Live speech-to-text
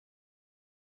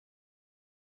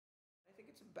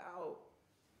about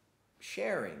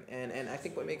sharing. And I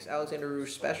think what makes Aleksander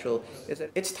Rouge special is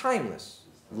that it's timeless.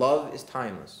 Love is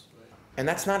timeless. And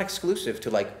that's not exclusive to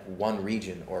like one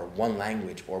region or one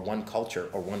language or one culture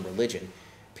or one religion.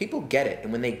 People get it,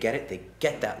 and when they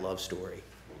get that love story.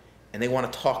 And they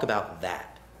want to talk about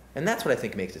that. And that's what I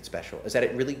think makes it special, is that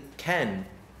it really can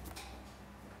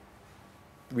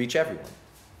reach everyone.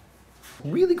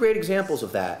 Really great examples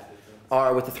of that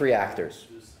are with the three actors.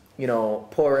 You know,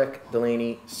 Porek,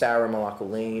 Delaney, Sarah Malaka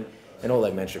Lane, and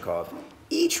Oleg Menshikov.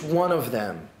 Each one of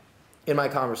them, in my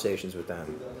conversations with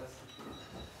them,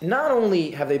 not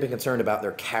only have they been concerned about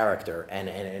their character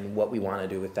and what we want to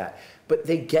do with that, but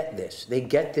they get this. They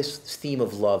get this theme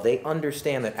of love. They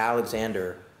understand that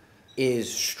Aleksander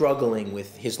is struggling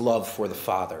with his love for the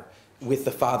father, with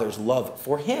the father's love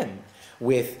for him,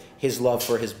 with his love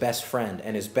for his best friend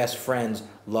and his best friend's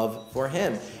love for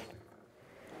him.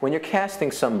 When you're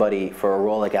casting somebody for a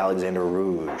role like Aleksander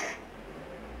Rouge,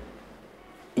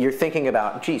 you're thinking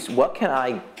about, geez, what can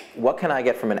I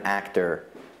get from an actor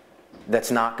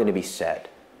that's not going to be said?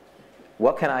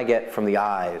 What can I get from the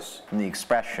eyes, from the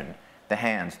expression, the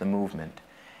hands, the movement?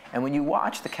 And when you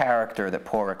watch the character that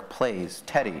Porek plays,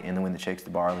 Teddy, in The Wind That Shakes the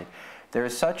Barley, there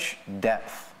is such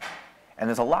depth, and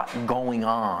there's a lot going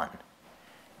on.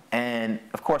 And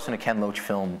of course, in a Ken Loach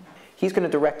film, he's going to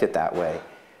direct it that way.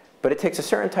 But it takes a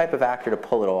certain type of actor to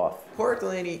pull it off. Porek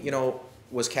Delaney, you know,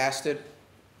 was casted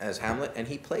as Hamlet, and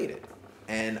he played it.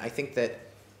 And I think that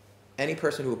any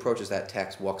person who approaches that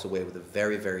text walks away with a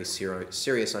very, very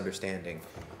serious understanding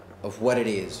of what it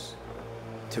is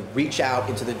to reach out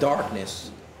into the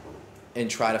darkness and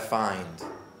try to find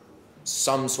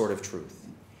some sort of truth.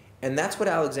 And that's what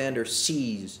Aleksander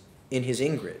sees in his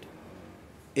Ingrid.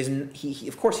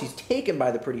 Of course, he's taken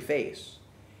by the pretty face.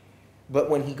 But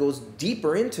when he goes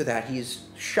deeper into that, he's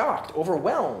shocked,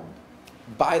 overwhelmed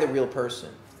by the real person.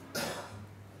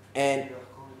 And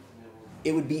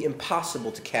it would be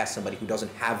impossible to cast somebody who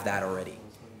doesn't have that already,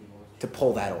 to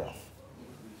pull that off.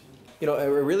 You know,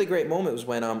 a really great moment was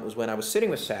when I was sitting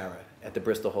with Sarah at the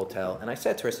Bristol Hotel, and I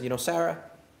said to her, I said, you know, Sarah,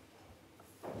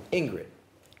 Ingrid,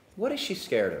 what is she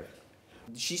scared of?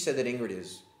 She said that Ingrid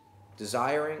is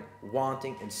desiring,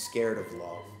 wanting, and scared of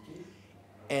love.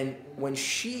 And when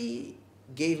she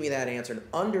gave me that answer and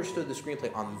understood the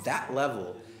screenplay on that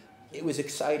level, it was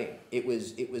exciting. It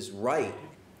was right.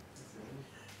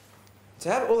 To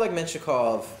have Oleg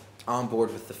Menshikov on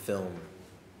board with the film,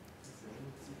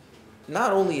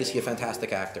 not only is he a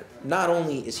fantastic actor, not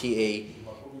only is he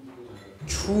a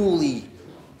truly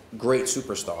great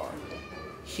superstar,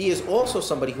 he is also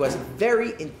somebody who has a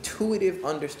very intuitive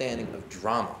understanding of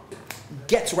drama,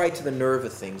 gets right to the nerve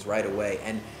of things right away.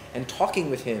 And talking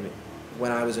with him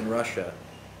when I was in Russia,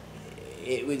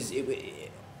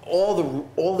 all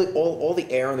the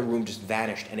air in the room just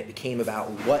vanished, and it became about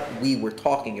what we were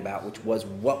talking about, which was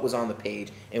what was on the page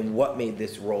and what made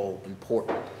this role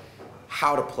important,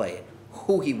 how to play it,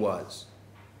 who he was.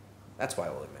 That's why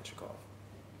Oleg Menshikov.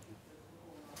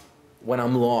 When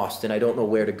I'm lost and I don't know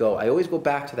where to go, I always go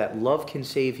back to that love can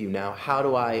save you. Now, how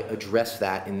do I address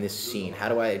that in this scene? How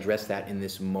do I address that in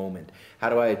this moment?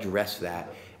 How do I address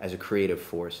that as a creative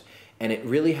force? And it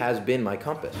really has been my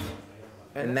compass.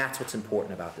 And that's what's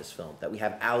important about this film, that we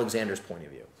have Aleksander's point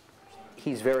of view.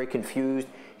 He's very confused,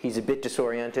 he's a bit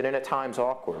disoriented, and at times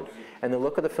awkward. And the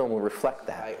look of the film will reflect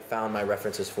that. I found my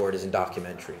references for it is in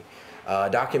documentary.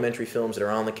 Documentary films that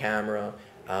are on the camera,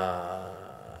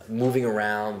 moving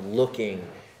around, looking,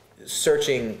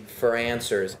 searching for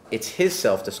answers. It's his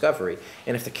self-discovery.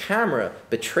 And if the camera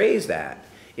betrays that,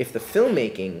 if the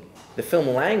filmmaking, the film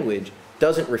language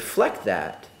doesn't reflect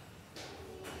that,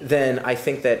 then I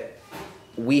think that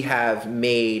we have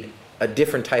made a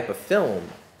different type of film.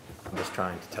 I'm just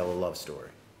trying to tell a love story.